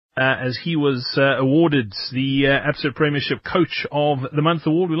as he was awarded the Absa Premiership Coach of the Month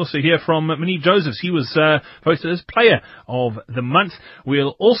award. We'll also hear from Monique Josephs. He was voted as Player of the Month.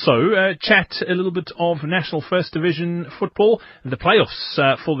 We'll also chat a little bit of National First Division football. The playoffs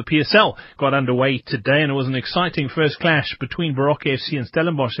for the PSL got underway today, and it was an exciting first clash between Baroka FC and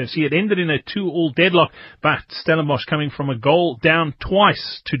Stellenbosch FC. It ended in a 2-2 deadlock, but Stellenbosch coming from a goal down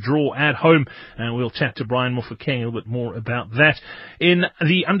twice to draw at home. And we'll chat to Brian Mofokeng a little bit more about that. In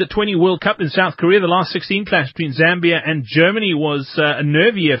the Under-20 World Cup in South Korea, the last 16 clash between Zambia and Germany was a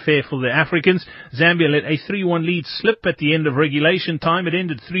nervy affair for the Africans. Zambia let a 3-1 lead slip at the end of regulation time. It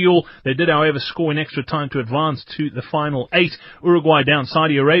ended 3-3. They did, however, score in extra time to advance to the final 8. Uruguay down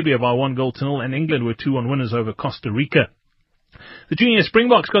Saudi Arabia by 1-0, and England were 2-1 winners over Costa Rica. The Junior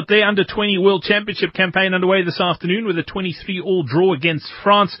Springboks got their Under-20 World Championship campaign underway this afternoon with a 23-all draw against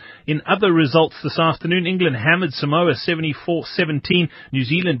France. In other results this afternoon, England hammered Samoa 74-17. New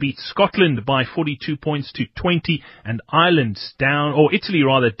Zealand beat Scotland by 42 points to 20, and Italy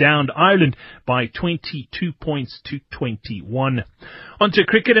downed Ireland by 22 points to 21. Onto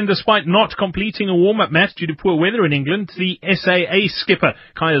cricket, and despite not completing a warm-up match due to poor weather in England, the SAA skipper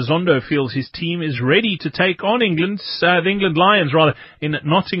Kaya Zondo feels his team is ready to take on the England Lions in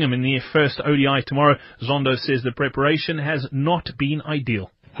Nottingham in their first ODI tomorrow. Zondo says the preparation has not been ideal.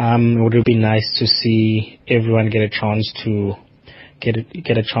 It would be nice to see everyone get a chance to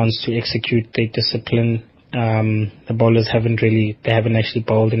execute their discipline. The bowlers haven't actually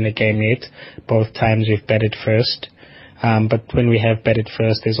bowled in the game yet. Both times we've batted first. But when we have batted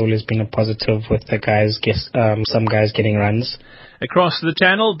first, there's always been a positive with some guys getting runs. Across the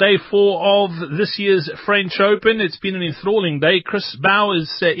channel, day 4 of this year's French Open. It's been an enthralling day. Chris Bow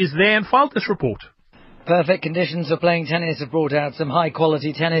is there and filed this report. Perfect conditions for playing tennis have brought out some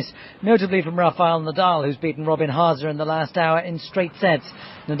high-quality tennis, notably from Rafael Nadal, who's beaten Robin Haase in the last hour in straight sets.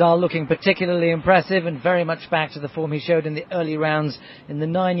 Nadal looking particularly impressive and very much back to the form he showed in the early rounds in the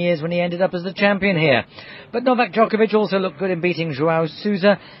 9 years when he ended up as the champion here. But Novak Djokovic also looked good in beating Joao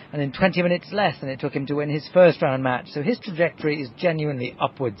Sousa, and in 20 minutes less than it took him to win his first round match, so his trajectory is genuinely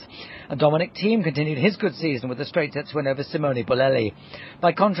upwards. And Dominic Thiem continued his good season with a straight sets win over Simone Bolelli.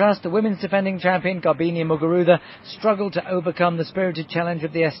 By contrast, the women's defending champion Garbine Muguruza struggled to overcome the spirited challenge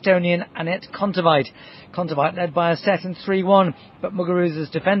of the Estonian Anett Kontaveit. Kontaveit led by a set in 3-1, but Muguruza's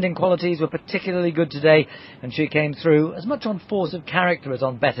defending qualities were particularly good today, and she came through as much on force of character as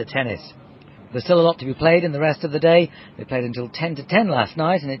on better tennis. There's still a lot to be played in the rest of the day. They played until 10-10 last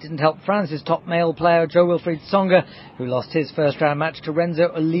night, and it didn't help France's top male player Jo-Wilfried Tsonga, who lost his first round match to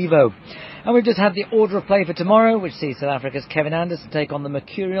Renzo Olivo. And we've just had the order of play for tomorrow, which sees South Africa's Kevin Anderson take on the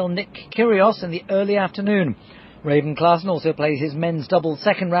mercurial Nick Kyrgios in the early afternoon. Raven Klaasen also plays his men's double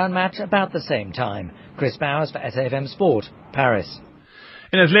second round match about the same time. Chris Bowers for SAFM Sport, Paris.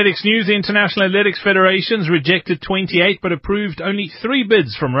 In athletics news, the International Athletics Federations rejected 28 but approved only 3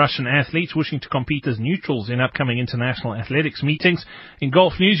 bids from Russian athletes wishing to compete as neutrals in upcoming international athletics meetings. In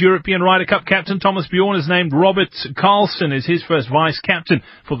golf news, European Ryder Cup captain Thomas Bjorn has named Robert Carlson as his first vice-captain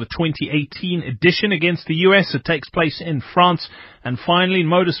for the 2018 edition against the US. It takes place in France. And finally, in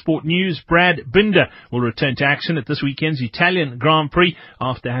motorsport news, Brad Binder will return to action at this weekend's Italian Grand Prix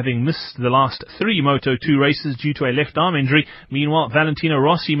after having missed the last 3 Moto2 races due to a left arm injury. Meanwhile, Valentino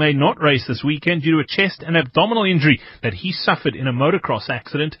Rossi may not race this weekend due to a chest and abdominal injury that he suffered in a motocross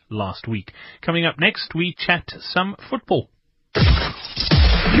accident last week. Coming up next, we chat some football.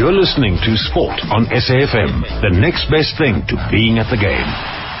 You're listening to Sport on SAFM, the next best thing to being at the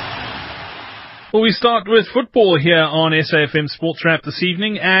game. Well, we start with football here on SAFM Sports Wrap this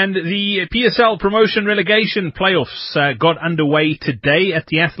evening, and the PSL promotion relegation playoffs got underway today at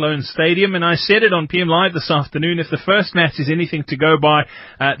the Athlone Stadium, and I said it on PM Live this afternoon, if the first match is anything to go by,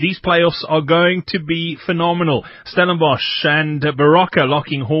 these playoffs are going to be phenomenal. Stellenbosch and Baroka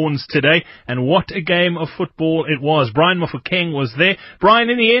locking horns today, and what a game of football it was. Brian Mofokeng was there. Brian,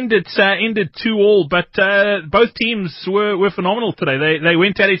 in the end, it ended 2-2, but both teams were phenomenal today. They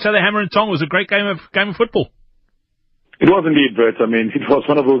went at each other hammer and tong. It was a great game of football. It was indeed, Brett. I mean, it was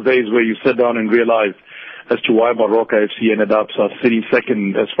one of those days where you sit down and realize as to why Baroka FC ended up sitting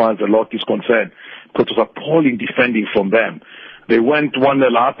second as far as the lot is concerned, because it was appalling defending from them. They went 1-0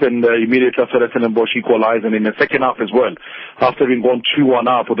 up, and immediately after that, Stellenbosch equalized, and in the second half as well, after having gone 2-1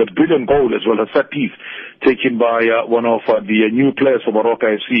 up with a brilliant goal as well, a set piece taken by one of the new players for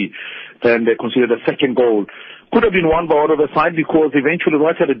Baroka FC, then they considered the second goal could have been won by other side, because eventually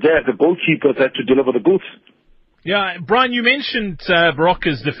right at the death, the goalkeepers had to deliver the goods. Yeah, Brian, you mentioned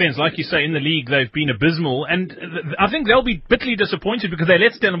Baroka's defence. Like you say, in the league, they've been abysmal. And I think they'll be bitterly disappointed because they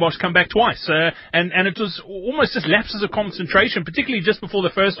let Stellenbosch come back twice. And it was almost just lapses of concentration, particularly just before the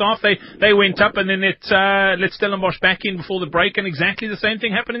first half. They went up and then let Stellenbosch back in before the break, and exactly the same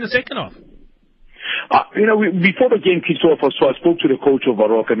thing happened in the second half. Before the game kicked off, so I spoke to the coach of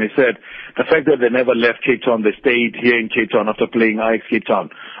Baroka, and they said the fact that they never left Cape Town, they stayed here in Cape Town after playing Ajax Cape Town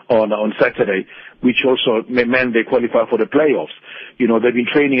on Saturday, which also meant they qualify for the playoffs. They've been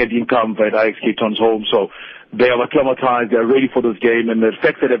training at Inkamp at Ajax Cape Town's home, so they are acclimatized, they're ready for this game, and the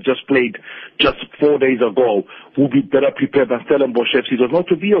fact that they've just played just 4 days ago will be better prepared than Stellenbosch FC. It was not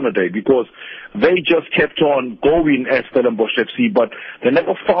to be on a day because they just kept on going as Stellenbosch FC, but they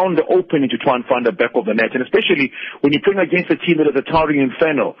never found the opening to try and find the back of the net. And especially when you're playing against a team that is a towering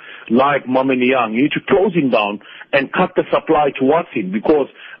inferno like Mameniyang, you need to close him down and cut the supply towards him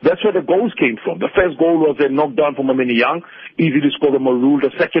because that's where the goals came from. The first goal was a knockdown from Mameniyang, easy to score the Marul.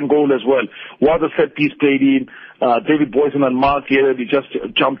 The second goal as well was a set piece played in. David Boyson and Mark here, they just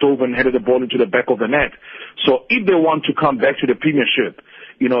jumped over and headed the ball into the back of the net. So if they want to come back to the Premiership,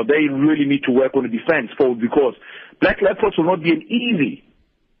 they really need to work on the defense because Black Leopards will not be an easy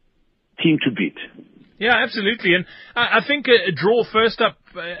team to beat. Yeah, absolutely. And I think a draw first up,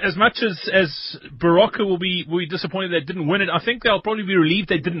 as much as Baroka will be disappointed they didn't win it, I think they'll probably be relieved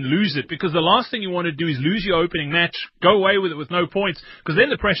they didn't lose it, because the last thing you want to do is lose your opening match, go away with it with no points, because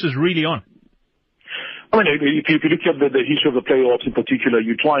then the pressure's really on. I mean, if you look at the history of the playoffs in particular,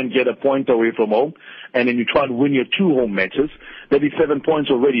 you try and get a point away from home, and then you try to win your 2 home matches. There'll be 7 points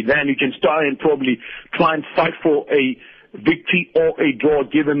already. Then you can start and probably try and fight for a victory or a draw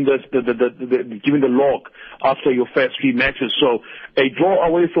given the log after your first 3 matches. So a draw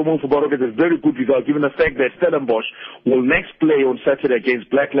away from home for Baroka is a very good result given the fact that Stellenbosch will next play on Saturday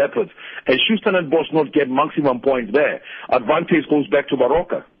against Black Leopards. And should Stellenbosch not get maximum points there, advantage goes back to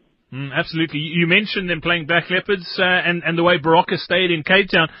Baroka. Absolutely. You mentioned them playing Black Leopards and the way Baroka stayed in Cape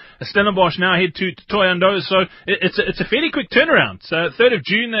Town. Stellenbosch now head to Thohoyandou, so it's a fairly quick turnaround. 3rd of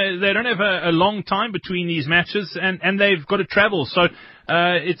June, they don't have a long time between these matches, and they've got to travel. So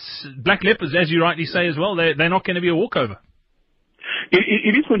it's Black Leopards, as you rightly say as well. They're not going to be a walkover.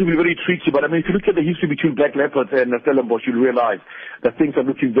 It is going to be very tricky, but I mean, if you look at the history between Black Leopards and Stellenbosch, you'll realize that things are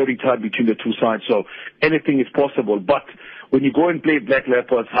looking very tight between the two sides, so anything is possible. But when you go and play Black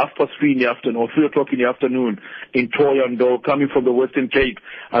Leopards 3:30 in the afternoon or 3 o'clock in the afternoon in Thohoyandou, coming from the Western Cape,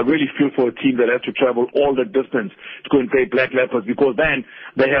 I really feel for a team that has to travel all the distance to go and play Black Leopards, because then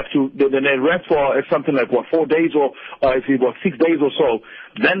they have to, then they rest for something like 4 days or 6 days or so.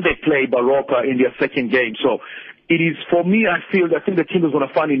 Then they play Baroka in their second game. So it is, for me, I think the team is going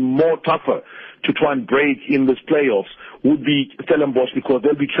to find it more tougher to try and break in this playoffs would be Stellenbosch, because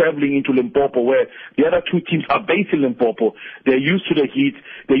they'll be traveling into Limpopo, where the other 2 teams are based in Limpopo. They're used to the heat.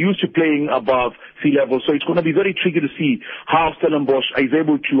 They're used to playing above sea level. So it's going to be very tricky to see how Stellenbosch is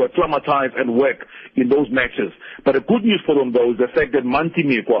able to acclimatize and work in those matches. But the good news for them, though, is the fact that Manti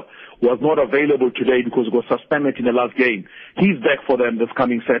Mikwa was not available today because he was suspended in the last game. He's back for them this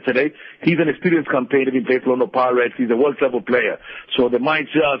coming Saturday. He's an experienced campaigner in played for Orlando Pirates. He's a world-level player. So they might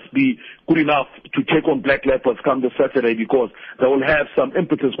just be good enough to take on Black Leopards come this Saturday, because they will have some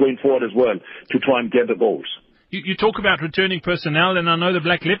impetus going forward as well to try and get the goals. You talk about returning personnel, and I know the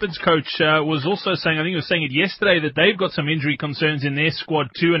Black Leopards coach was also saying, I think he was saying it yesterday, that they've got some injury concerns in their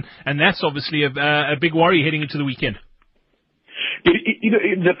squad too, and that's obviously a big worry heading into the weekend.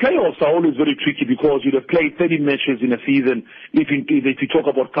 The playoffs are always very tricky because you'd have played 30 matches in a season. If you talk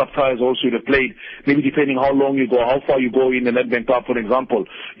about cup ties also, you'd have played, maybe depending how long you go, how far you go in the Nedbank Cup, for example,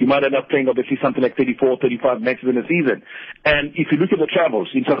 you might end up playing obviously something like 34, 35 matches in a season. And if you look at the travels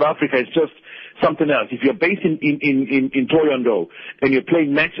in South Africa, it's just something else. If you're based in Thohoyandou and you're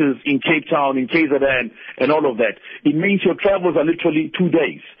playing matches in Cape Town, in KZN, and all of that, it means your travels are literally 2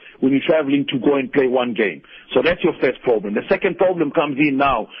 days when you're traveling to go and play 1 game. So that's your first problem. The second problem comes in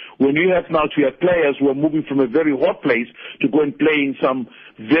now when you have players who are moving from a very hot place to go and play in some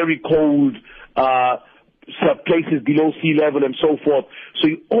very cold places below sea level and so forth. So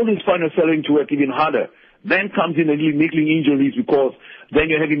you always find yourself having to work even harder. Then comes in the niggling injuries, because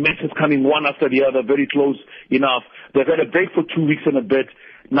then you're having matches coming one after the other, very close enough. They've had a break for 2 weeks and a bit.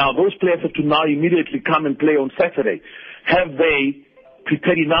 Now those players have to now immediately come and play on Saturday. Have they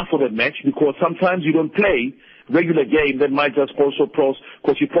prepared enough for that match? Because sometimes you don't play regular game that might just cause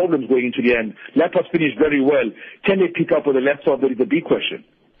you problems going into the end. Leopards finished very well. Can they pick up with the left side? That is the big question.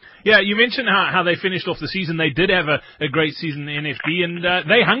 Yeah, you mentioned how they finished off the season. They did have a great season in the NFD, and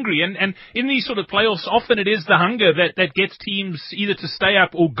they're hungry. And in these sort of playoffs, often it is the hunger that gets teams either to stay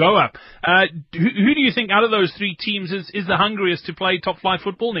up or go up. Who do you think out of those three teams is the hungriest to play top-flight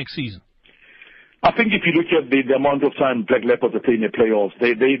football next season? I think if you look at the amount of time Black Leopards are playing in the playoffs,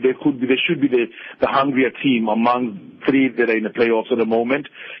 they should be the hungrier team among three that are in the playoffs at the moment,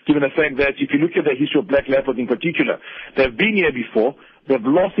 given the fact that if you look at the history of Black Leopards in particular, they've been here before. They've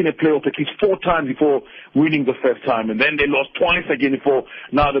lost in a playoff at least 4 times before winning the first time, and then they lost twice again before.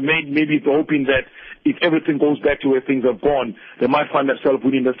 Now maybe they're hoping that if everything goes back to where things have gone, they might find themselves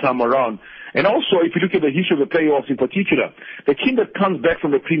winning this time around. And also, if you look at the history of the playoffs in particular, the team that comes back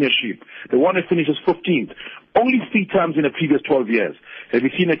from the Premiership, the one that finishes 15th, only 3 times in the previous 12 years have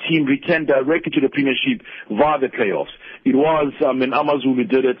we seen a team return directly to the Premiership via the playoffs. It was, Amazulu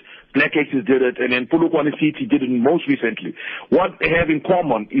did it, Black Aces did it, and then Polokwane City did it most recently. What they have in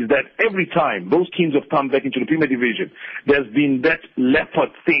common is that every time those teams have come back into the Premier Division, there's been that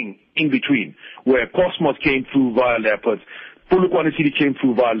leopard thing in between, where Cosmos came through via Leopards, Polokwane City came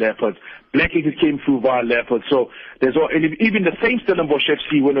through via Leopards, Black Aces came through via Leopards. So and even the same Stellenbosch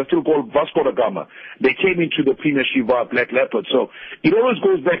FC, when they're still called Vasco da Gama, they came into the Premiership via Black Leopards. So it always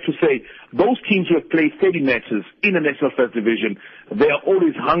goes back to say those teams who have played 30 matches in the National First Division, they are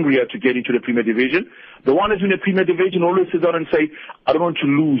always hungrier to get into the Premier Division. The one who's in the Premier Division always sits down and say, I don't want to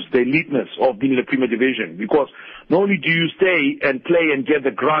lose the eliteness of being in the Premier Division, because not only do you stay and play and get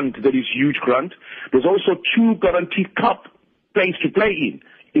the grant, that is huge grant, there's also 2 guaranteed cup place to play in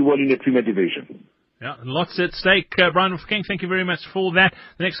the Premier Division. Yeah, lots at stake. Brian King, thank you very much for that.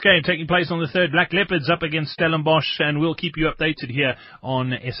 The next game taking place on the 3rd, Black Leopards up against Stellenbosch, and we'll keep you updated here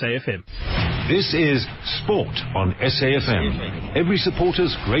on SAFM. This is Sport on SAFM, every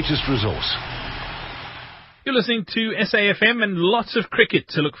supporter's greatest resource. You're listening to SAFM, and lots of cricket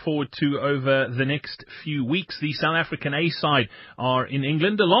to look forward to over the next few weeks. The South African A side are in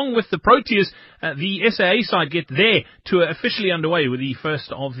England, along with the Proteas. The SAA side get their tour officially underway with the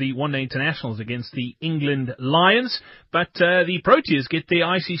first of the one-day internationals against the England Lions. But the Proteas get their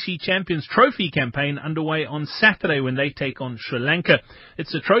ICC Champions Trophy campaign underway on Saturday when they take on Sri Lanka.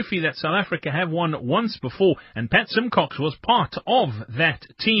 It's a trophy that South Africa have won once before, and Pat Simcox was part of that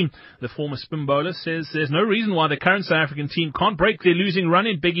team. The former spin bowler says there's no reason why the current South African team can't break their losing run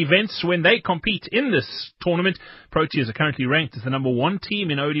in big events when they compete in this tournament. Proteas are currently ranked as the number 1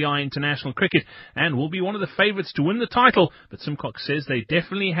 team in ODI international cricket and will be one of the favourites to win the title, but Simcox says they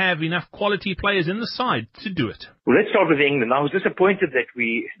definitely have enough quality players in the side to do it. Well, let's start with England. I was disappointed that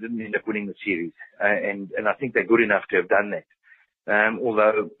we didn't end up winning the series, and I think they're good enough to have done that.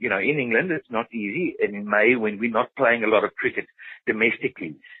 Although, in England it's not easy, and in May when we're not playing a lot of cricket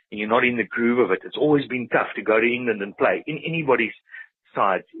domestically and you're not in the groove of it, it's always been tough to go to England and play in anybody's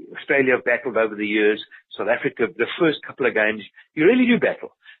side. Australia have battled over the years. South Africa, the first couple of games, you really do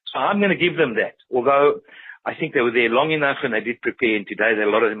battle. So I'm going to give them that. Although I think they were there long enough and they did prepare, and today a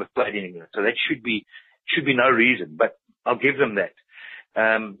lot of them have played in England. So that should be no reason, but I'll give them that.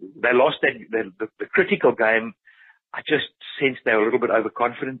 They lost the critical game. I just sensed they were a little bit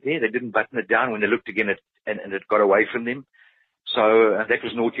overconfident there. They didn't button it down when they looked again and it got away from them. So that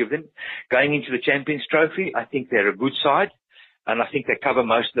was naughty of them. Going into the Champions Trophy, I think they're a good side, and I think they cover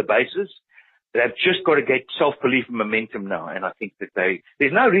most of the bases. They've just got to get self-belief and momentum now, and I think that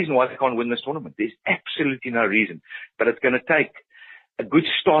there's no reason why they can't win this tournament. There's absolutely no reason. But it's going to take a good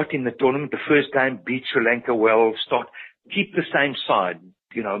start in the tournament. The first game, beat Sri Lanka well, keep the same side.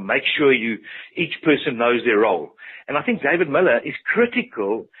 Make sure each person knows their role. And I think David Miller is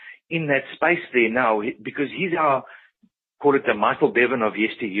critical in that space there now, because he's call it the Michael Bevan of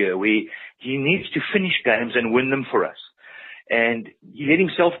yesteryear, where he needs to finish games and win them for us. And he let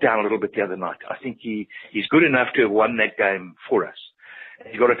himself down a little bit the other night. I think he's good enough to have won that game for us.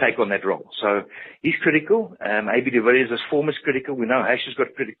 He's got to take on that role. So he's critical. AB de Villiers' form is critical. We know Hash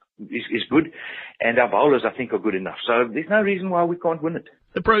is good. And our bowlers, I think, are good enough. So there's no reason why we can't win it.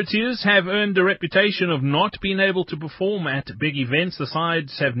 The Proteas have earned a reputation of not being able to perform at big events. The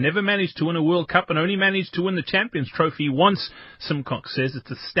sides have never managed to win a World Cup and only managed to win the Champions Trophy once. Simcox says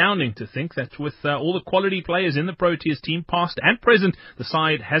it's astounding to think that with all the quality players in the Proteas team, past and present, the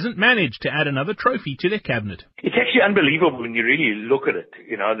side hasn't managed to add another trophy to their cabinet. It's actually unbelievable when you really look at it,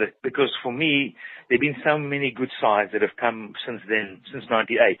 because for me, there have been so many good sides that have come since then, since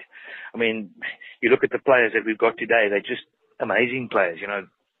 98. I mean, you look at the players that we've got today, they're just amazing players,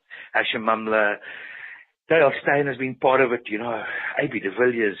 Hashim Mamla, Dale Steyn has been part of it, AB de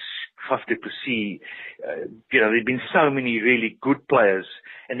Villiers, Faf du Plessis, there've been so many really good players.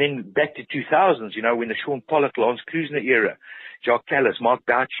 And then back to 2000s, when the Sean Pollock, Lance Klusener era, Jacques Callis, Mark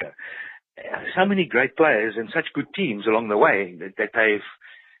Boucher, so many great players and such good teams along the way that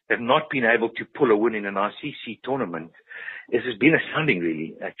they've not been able to pull a win in an ICC tournament. This has been astounding,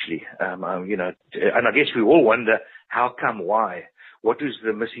 really, actually. And I guess we all wonder how come, why, what is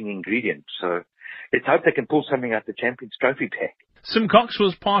the missing ingredient? So let's hope they can pull something out the Champions Trophy pack. Sim Cox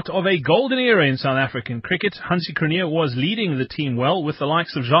was part of a golden era in South African cricket. Hansie Cronje was leading the team well, with the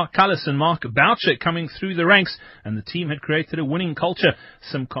likes of Jacques Callis and Mark Boucher coming through the ranks, and the team had created a winning culture.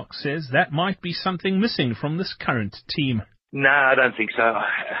 Sim Cox says that might be something missing from this current team. No, I don't think so.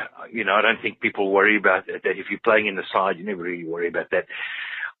 I don't think people worry about that. If you're playing in the side, you never really worry about that.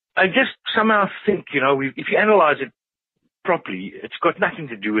 I just somehow think, if you analyze it properly, it's got nothing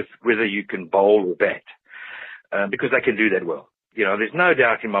to do with whether you can bowl or bat, because they can do that well. There's no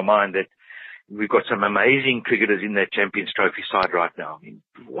doubt in my mind that we've got some amazing cricketers in that Champions Trophy side right now.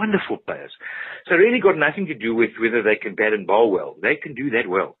 Wonderful players. So it really got nothing to do with whether they can bat and bowl well. They can do that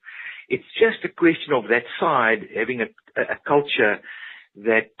well. It's just a question of that side having a culture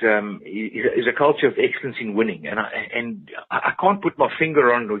that is a culture of excellence in winning. And I can't put my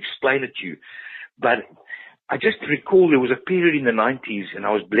finger on it or explain it to you, but I just recall there was a period in the 90s, and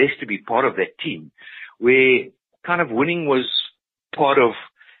I was blessed to be part of that team, where kind of winning was part of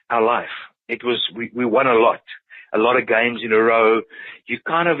our life. It was, we won a lot of games in a row. You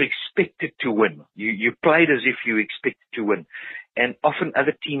kind of expected to win. You played as if you expected to win. And often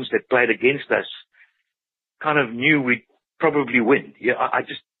other teams that played against us kind of knew we'd probably win. I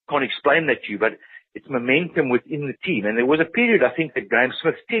just can't explain that to you, but it's momentum within the team. And there was a period, I think, that Graham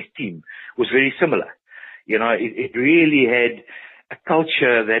Smith's Test team was very similar. It really had a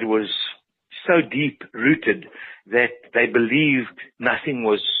culture that was so deep rooted that they believed nothing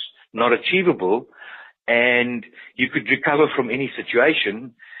was not achievable, and you could recover from any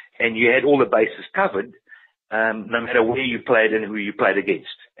situation, and you had all the bases covered, no matter where you played and who you played against.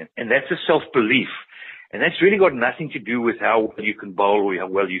 And that's a self-belief. And that's really got nothing to do with how well you can bowl or how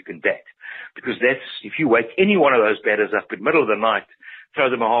well you can bat. Because if you wake any one of those batters up in the middle of the night, throw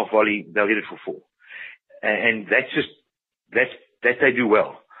them a half volley, they'll hit it for 4. And that they do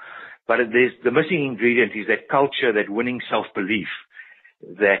well. But the missing ingredient is that culture, that winning self-belief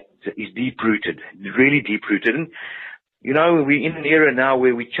that is deep-rooted, really deep-rooted. And, we're in an era now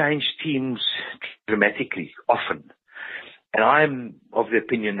where we change teams dramatically, often. And I'm of the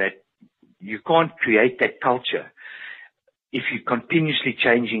opinion that you can't create that culture if you're continuously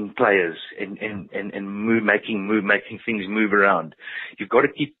changing players and making things move around. You've got to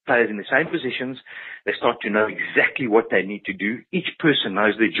keep players in the same positions. They start to know exactly what they need to do. Each person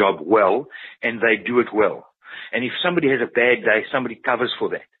knows their job well, and they do it well. And if somebody has a bad day, somebody covers for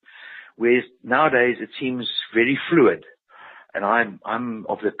that. Whereas nowadays it seems very fluid. And I'm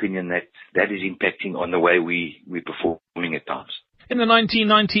of the opinion that is impacting on the way we're performing at times. In the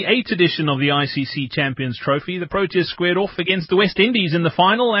 1998 edition of the ICC Champions Trophy, the Proteas squared off against the West Indies in the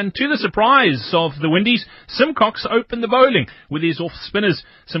final, and to the surprise of the Windies, Sim Cox opened the bowling with his off-spinners.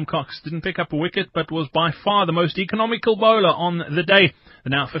 Sim Cox didn't pick up a wicket, but was by far the most economical bowler on the day. The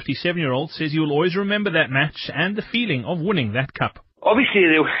now 57-year-old says he will always remember that match and the feeling of winning that cup. Obviously,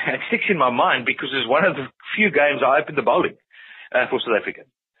 it sticks in my mind because it's one of the few games I opened the bowling for South Africa.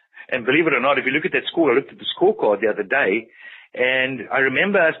 And believe it or not, if you look at that score, I looked at the scorecard the other day, and I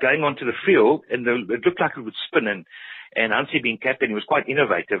remember us going onto the field, and it looked like it would spin, and Hansie being captain, he was quite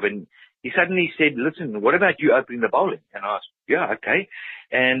innovative, and he suddenly said, "Listen, what about you opening the bowling?" And I asked, "Yeah, okay."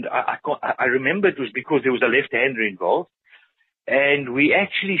 And I remember it was because there was a left-hander involved, and we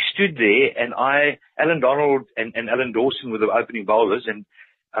actually stood there, and Alan Donald and Alan Dawson were the opening bowlers, and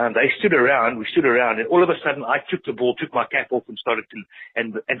we stood around, and all of a sudden I took the ball, took my cap off and started to,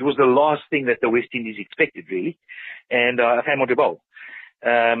 and it was the last thing that the West Indies expected, really. And I came on to bowl.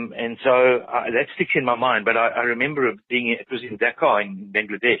 And so that sticks in my mind, but I remember it was in Dhaka in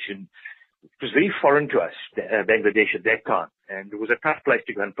Bangladesh, and it was very foreign to us, Bangladesh at that time, and it was a tough place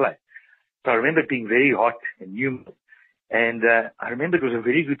to go and play. So I remember it being very hot and humid. And I remember it was a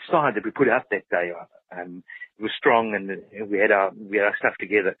very good side that we put out that day. It was strong, and we had our stuff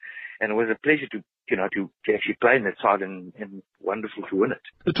together, and it was a pleasure to actually play in that side, and wonderful to win it.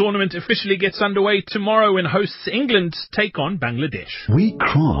 The tournament officially gets underway tomorrow when hosts England take on Bangladesh. We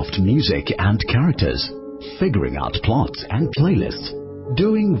craft music and characters, figuring out plots and playlists,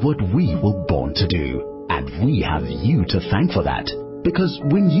 doing what we were born to do, and we have you to thank for that. Because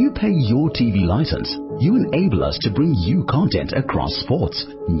when you pay your TV license, you enable us to bring you content across sports,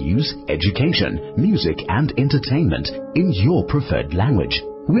 news, education, music and entertainment in your preferred language.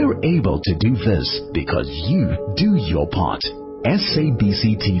 We're able to do this because you do your part.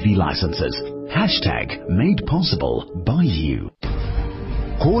 SABC TV licenses. #made possible by you.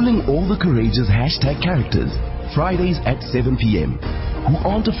 Calling all the courageous hashtag characters. Fridays at 7 p.m. who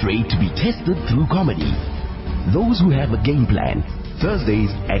aren't afraid to be tested through comedy. Those who have a game plan.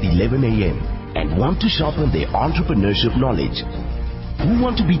 Thursdays at 11 a.m. and want to sharpen their entrepreneurship knowledge. Who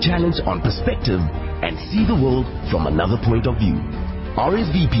want to be challenged on perspective and see the world from another point of view.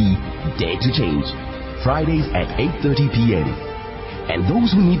 RSVP Dare to Change. Fridays at 8:30 p.m. And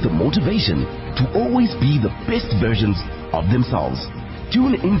those who need the motivation to always be the best versions of themselves.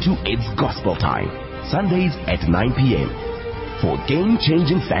 Tune into It's Gospel Time. Sundays at 9 p.m. for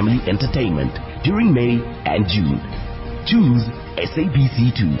game-changing family entertainment during May and June. Choose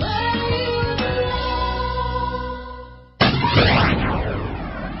SABC2.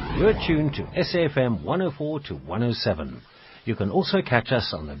 You're tuned to SAFM 104 to 107. You can also catch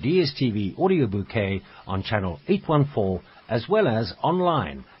us on the DSTV audio bouquet on channel 814 as well as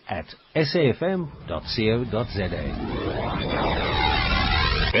online at safm.co.za.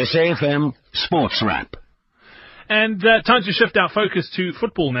 SAFM Sports Wrap. And time to shift our focus to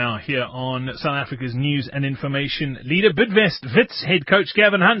football now here on South Africa's news and information leader. Bidvest Wits head coach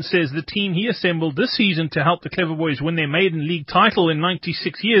Gavin Hunt says the team he assembled this season to help the Clever Boys win their maiden league title in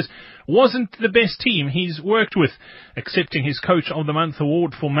 96 years wasn't the best team he's worked with. Accepting his Coach of the Month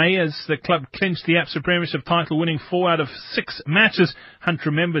award for May as the club clinched the Absa Premiership title, winning 4 out of 6 matches, Hunt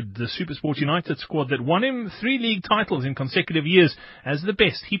remembered the SuperSport United squad that won him 3 league titles in consecutive years as the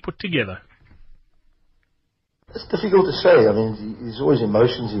best he put together. It's difficult to say. I mean, there's always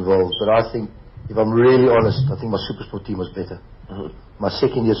emotions involved, but I think, if I'm really honest, I think my SuperSport team was better. My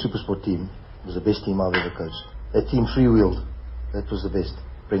second year SuperSport team was the best team I've ever coached. That team freewheeled. That was the best.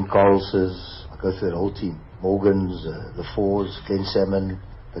 Brent Carls's, I go through the whole team. Morgan's, the Fours, Glenn Salmon,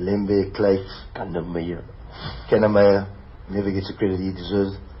 Belembe, Clate, Kannemeyer, never gets the credit he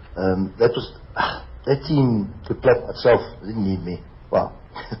deserves. That team could play itself. It didn't need me. Well,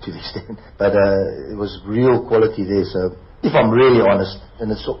 to the extent. But it was real quality there. So if I'm really honest, and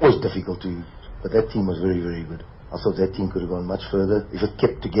it's always difficult to, but that team was very, very good. I thought that team could have gone much further if it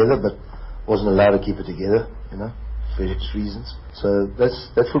kept together, but wasn't allowed to keep it together, for various reasons. So that's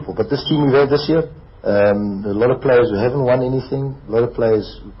football. But this team we've had this year, a lot of players who haven't won anything, a lot of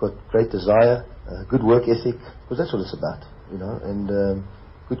players who've got great desire, good work ethic, because that's what it's about, and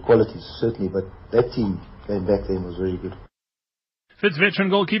good qualities, certainly. But that team going back then was very good. Wits veteran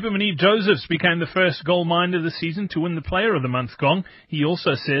goalkeeper Maniv Josephs became the first goal minder this season to win the Player of the Month gong. He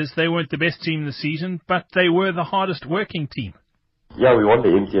also says they weren't the best team this season, but they were the hardest working team. Yeah, we won the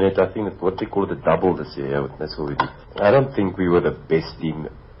MTN. I think that's what they call the double this year. Yeah, that's what we did. I don't think we were the best team,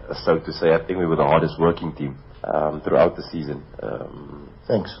 so to say. I think we were the hardest working team throughout the season.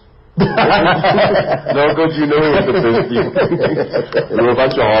 Thanks. No, because we were the best team. We were a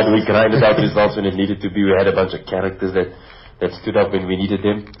bunch of hard. We grinded out results when it needed to be. We had a bunch of characters that stood up when we needed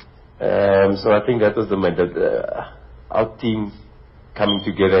them. So I think that was the main, our team coming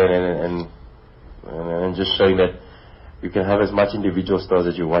together and just showing that you can have as much individual stars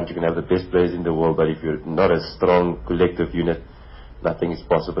as you want. You can have the best players in the world, but if you're not a strong collective unit, nothing is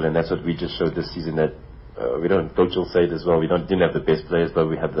possible. And that's what we just showed this season, that Coach will say it as well, didn't have the best players, but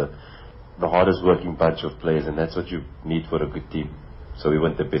we had the hardest working bunch of players, and that's what you need for a good team. So we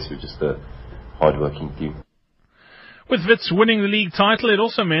weren't the best, we're just a hard working team. With Wits winning the league title, it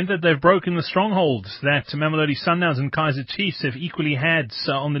also meant that they've broken the strongholds that Mamelodi Sundowns and Kaizer Chiefs have equally had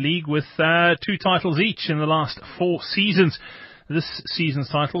on the league, with 2 titles each in the last 4 seasons. This season's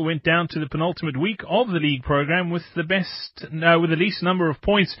title went down to the penultimate week of the league program with the least number of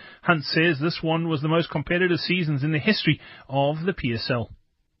points. Hunt says this one was the most competitive seasons in the history of the PSL.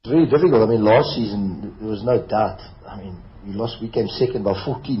 It's very difficult. I mean, last season, there was no doubt. I mean, we came second by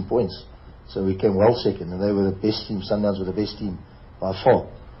 14 points. So we came well second, and they were the best team. Sundowns were the best team by far.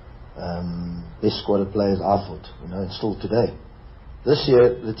 Best squad of players, I thought, and still today. This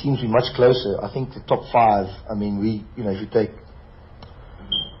year, the teams were much closer. I think the top 5, I mean, if you take,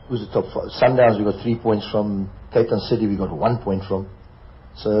 who's the top 5? Sundowns we got 3 points from. Cape Town City we got 1 point from.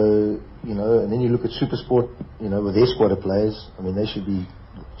 So, and then you look at SuperSport, with their squad of players, I mean, they should be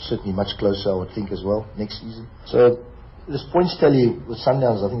certainly much closer, I would think, as well, next season. So, this points tally with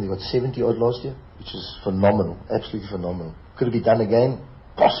Sundowns, I think they got 70 odd last year, which is phenomenal, absolutely phenomenal. Could it be done again?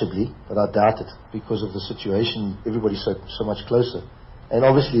 Possibly, but I doubt it because of the situation. Everybody's so much closer, and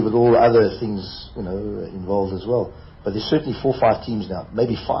obviously with all other things involved as well. But there's certainly 4 or 5 teams now,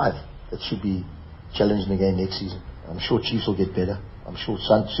 maybe 5, that should be challenging again next season. I'm sure Chiefs will get better. I'm sure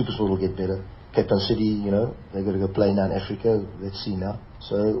SuperSport will get better. Cape Town City, you know, they've got to go play now in Africa. Let's see now.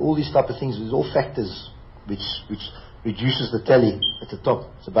 So all these type of things, there's all factors which reduces the tally at the top.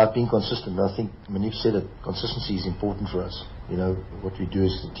 It's about being consistent. I think Manif said it, consistency is important for us. You know, what we do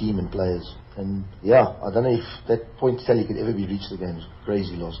as a team and players. And yeah, I don't know if that point tally could ever be reached again. It was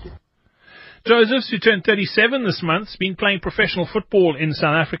crazy last year. Josephs, who turned 37 this month, has been playing professional football in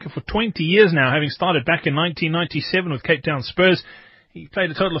South Africa for 20 years now, having started back in 1997 with Cape Town Spurs. He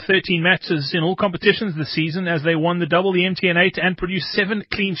played a total of 13 matches in all competitions this season as they won the double, the MTN 8, and produced 7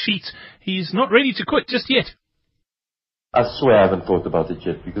 clean sheets. He's not ready to quit just yet. I swear I haven't thought about it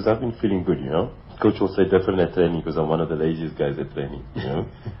yet because I've been feeling good, you know. Coach will say different at training because I'm one of the laziest guys at training, you know.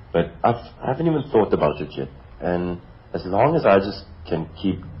 But I haven't even thought about it yet. And as long as I just can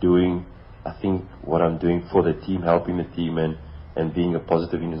keep doing, I think, what I'm doing for the team, helping the team and being a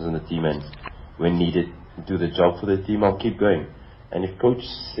positive influence on the team, and when needed, do the job for the team, I'll keep going. And if coach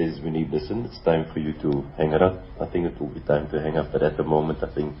says, Manif, listen, it's time for you to hang it up, I think it will be time to hang up. But at the moment,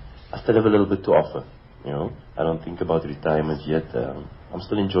 I think I still have a little bit to offer. You know, I don't think about retirement yet. I'm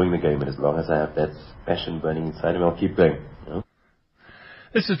still enjoying the game, and as long as I have that passion burning inside me, I'll keep going. You know?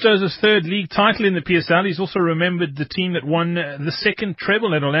 This is Joseph's third league title in the PSL. He's also remembered the team that won the second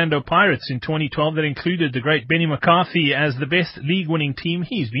treble at Orlando Pirates in 2012 that included the great Benny McCarthy as the best league-winning team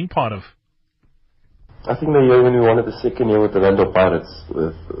he's been part of. I think the year when we won it, the second year with Orlando Pirates,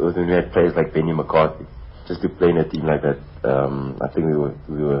 when we had players like Benny McCarthy, just to play in a team like that, I think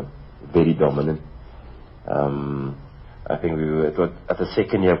we were very dominant. I think at the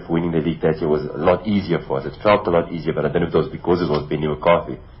second year of winning the league that year was a lot easier for us. It felt a lot easier, but I don't know if it was because it was Benny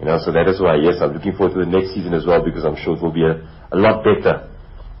McCarthy. You know, so that is why, yes, I'm looking forward to the next season as well because I'm sure it will be a lot better.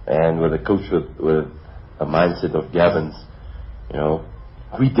 And with a coach with a mindset of Gavin's, you know,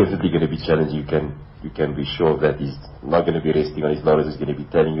 we're definitely going to be challenging. You can be sure that he's not going to be resting on his laurels. He's going to be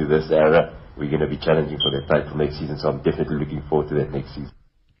telling you this era. We're going to be challenging for that title next season, so I'm definitely looking forward to that next season.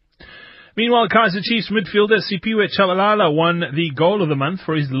 Meanwhile, Kaizer Chiefs midfielder Siphiwe Tshabalala won the goal of the month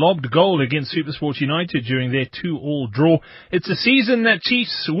for his lobbed goal against SuperSport United during their 2-2 draw. It's a season that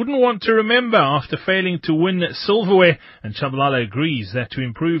Chiefs wouldn't want to remember after failing to win silverware, and Tshabalala agrees that to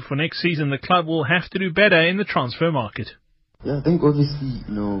improve for next season, the club will have to do better in the transfer market. Yeah, I think obviously,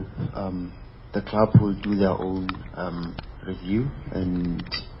 the club will do their own review and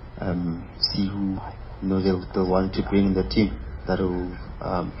see who they'll want to bring in the team that will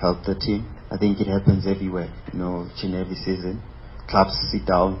help the team. I think it happens everywhere, each and every season. Clubs sit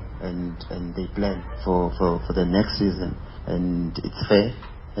down and they plan for the next season, and it's fair.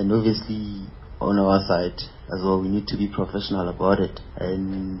 And obviously on our side as well, we need to be professional about it.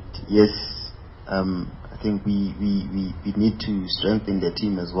 And yes, I think we need to strengthen the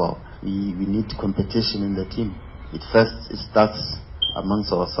team as well. We need competition in the team. It starts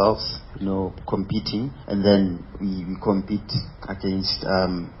amongst ourselves, competing, and then we compete against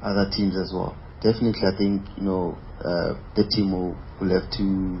other teams as well. Definitely, I think the team will have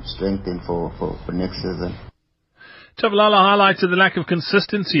to strengthen for next season. Tshabalala highlighted the lack of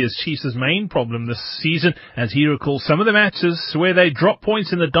consistency as Chiefs' main problem this season, as he recalls some of the matches where they drop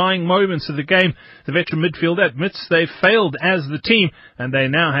points in the dying moments of the game. The veteran midfielder admits they've failed as the team, and they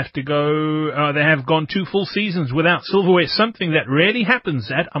now have to they have gone 2 full seasons without silverware, something that rarely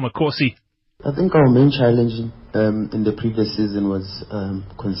happens at Amakhosi. I think our main challenge in the previous season was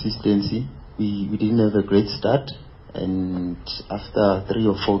consistency. We didn't have a great start, and after 3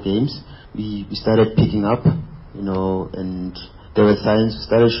 or 4 games, we started picking up. And there were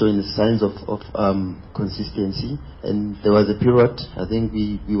started showing the signs of consistency. And there was a period, I think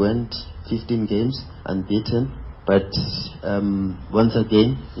we went 15 games unbeaten. But once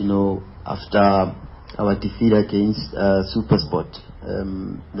again, after our defeat against SuperSport,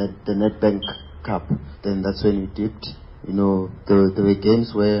 the Nedbank Cup, then that's when we dipped. There were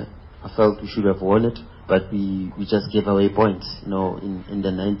games where I felt we should have won it, but we just gave away points, in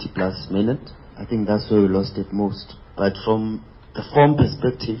the 90-plus minute. I think that's where we lost it most. But from the form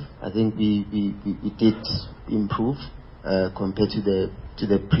perspective, I think we did improve compared to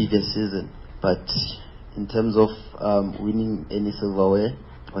the previous season. But in terms of winning any silverware,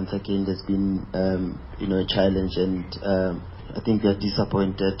 once again there's been a challenge, and I think we are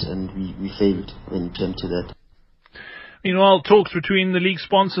disappointed and we failed when it came to that. Meanwhile, talks between the league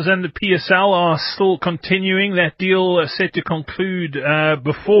sponsors and the PSL are still continuing. That deal set to conclude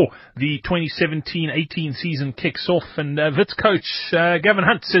before the 2017-18 season kicks off. And Wits coach Gavin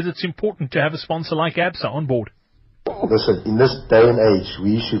Hunt says it's important to have a sponsor like ABSA on board. Listen, in this day and age,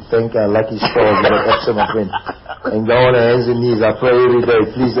 we should thank our lucky stars that ABSA might win. and go on our hands and knees. I pray every day,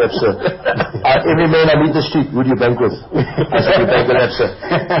 please, Absa. Every man I meet the street, who do you bank with? I should be banking Absa.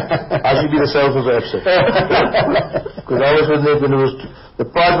 I should be the salesman for Absa. Because I was with Ned when it was, the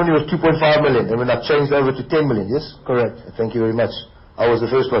prize money was 2.5 million, and when I changed over to 10 million, yes? Correct. Thank you very much. I was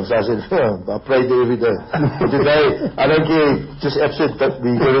the first one, so I said, I prayed there every day. But today, I don't care, just absent.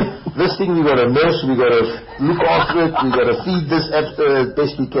 This thing, we got to nurse, we got to look after it, we got to feed this best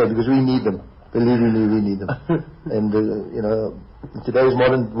we can, because we need them. Believe me, we need them. And, you know, in today's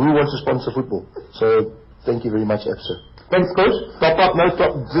modern, who wants to sponsor football? So, thank you very much, Absa. Thanks, Coach. Top up, no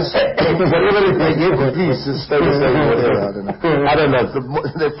top. Just whatever it may give, please, just stay the same, whatever. I don't know.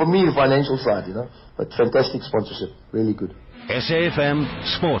 For me, the financial side, you know. But fantastic sponsorship. Really good. SAFM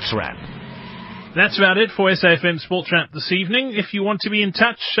Sports Wrap. That's about it for SAFM Sports Wrap this evening. If you want to be in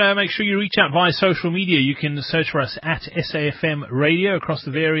touch, make sure you reach out via social media. You can search for us at SAFM Radio across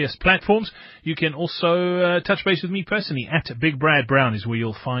the various platforms. You can also touch base with me personally at Big Brad Brown is where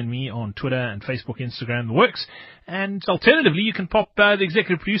you'll find me on Twitter and Facebook, Instagram, the works. And alternatively, you can pop the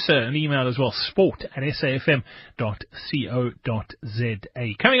executive producer an email as well,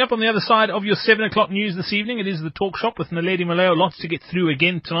 sport@safm.co.za. Coming up on the other side of your 7 o'clock news this evening, it is the Talk Shop with Naledi Maleo. Lots to get through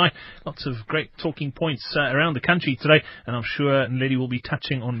again tonight. Lots of great talking points around the country today, and I'm sure Naledi will be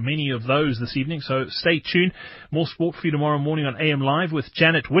touching on many of those this evening, so stay tuned. More sport for you tomorrow morning on AM Live with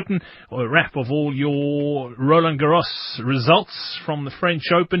Janet Witten, or a wrap of all your Roland Garros results from the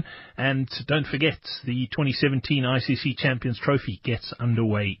French Open. And don't forget, the 2017 ICC Champions Trophy gets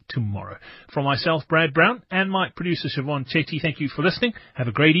underway tomorrow. From myself, Brad Brown, and my producer, Siobhan Chetty, thank you for listening. Have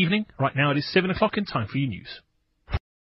a great evening. Right now it is 7 o'clock and time for your news.